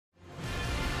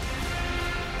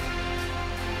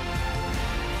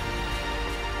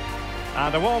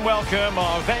And a warm welcome.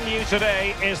 Our venue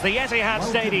today is the Etihad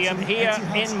Stadium here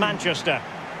in Manchester.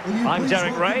 I'm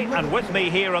Derek Ray, and with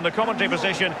me here on the commentary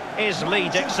position is Lee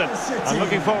Dixon. I'm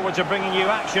looking forward to bringing you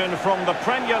action from the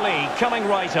Premier League coming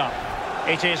right up.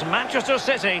 It is Manchester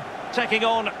City taking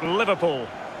on Liverpool.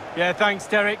 Yeah, thanks,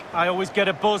 Derek. I always get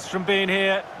a buzz from being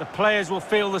here. The players will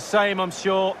feel the same, I'm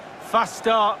sure. Fast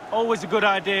start, always a good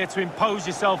idea to impose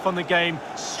yourself on the game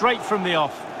straight from the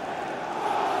off.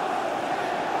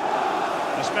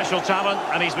 A special talent,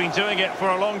 and he's been doing it for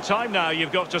a long time now,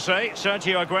 you've got to say.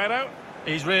 Sergio Aguero.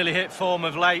 He's really hit form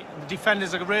of late. The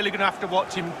defenders are really going to have to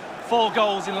watch him. 4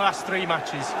 goals in the last 3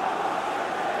 matches.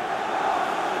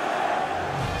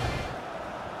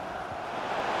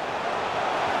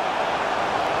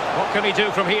 What can he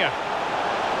do from here?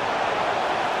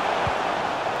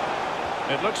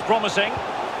 It looks promising.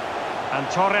 And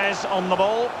Torres on the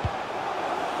ball.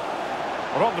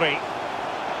 Rodri.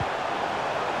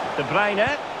 De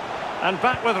Bruyne. And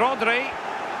back with Rodri.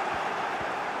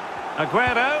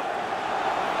 Aguero.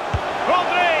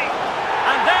 Rodri!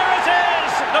 And there it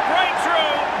is! The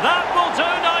breakthrough! That will do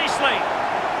nicely.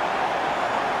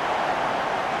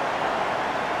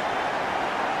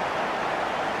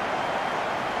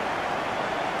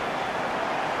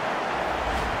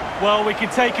 Well, we can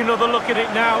take another look at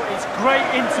it now. It's great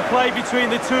interplay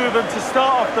between the two of them to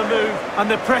start off the move, and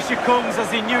the pressure comes as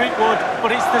he knew it would,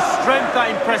 but it's the strength that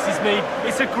impresses me.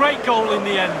 It's a great goal in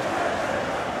the end.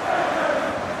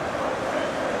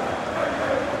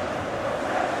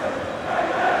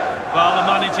 Well, the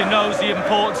manager knows the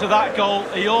importance of that goal.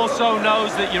 He also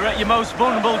knows that you're at your most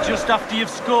vulnerable just after you've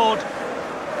scored.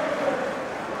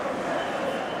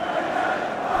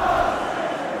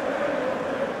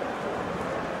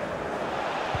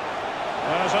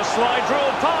 There's a slide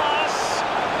rule pass.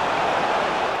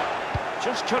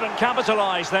 Just couldn't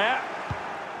capitalise there.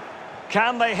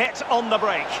 Can they hit on the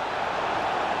break?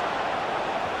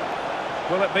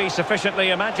 Will it be sufficiently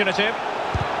imaginative?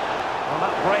 Well,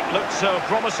 that break looked so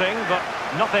promising, but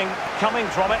nothing coming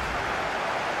from it.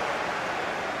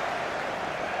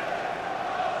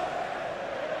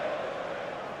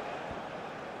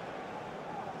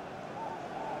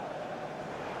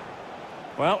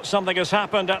 Well, something has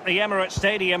happened at the Emirates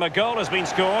Stadium. A goal has been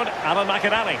scored. Alan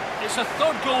McInally. It's a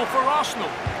 3rd goal for Arsenal.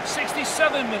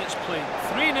 67 minutes played.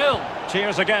 3-0.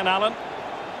 Cheers again, Alan.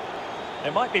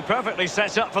 It might be perfectly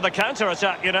set up for the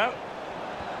counter-attack, you know.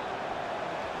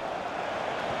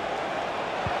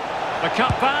 The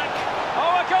cutback.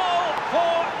 Oh, a goal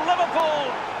for Liverpool,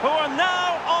 who are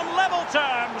now on level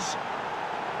terms.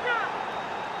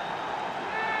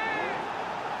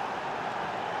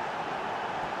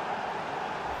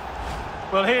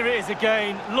 Well, here it is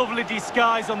again. Lovely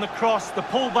disguise on the cross. The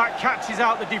pullback catches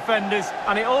out the defenders,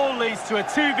 and it all leads to a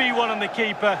 2v1 on the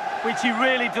keeper, which he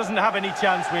really doesn't have any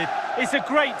chance with. It's a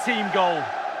great team goal.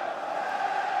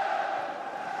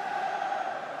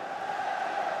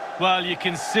 Well, you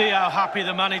can see how happy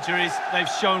the manager is. They've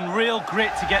shown real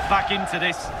grit to get back into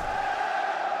this.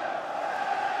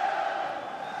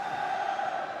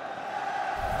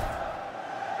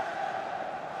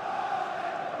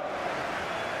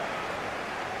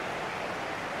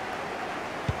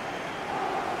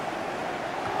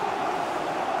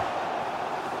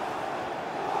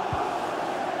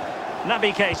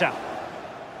 Naby Keita.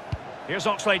 Here's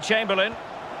Oxlade-Chamberlain.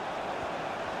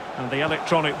 And the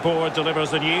electronic board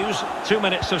delivers the news. 2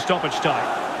 minutes of stoppage time.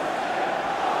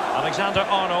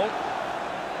 Alexander-Arnold.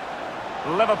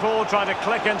 Liverpool trying to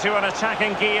click into an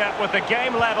attacking gear with the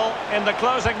game level in the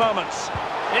closing moments.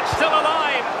 It's still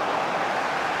alive.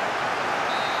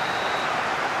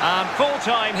 And full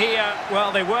time here.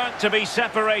 Well, they weren't to be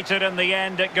separated in the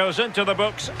end. It goes into the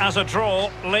books as a draw.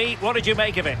 Lee, what did you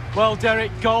make of it? Well, Derek,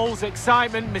 goals,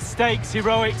 excitement, mistakes,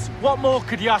 heroics. What more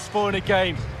could you ask for in a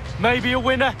game? Maybe a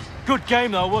winner. Good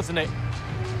game though, wasn't it?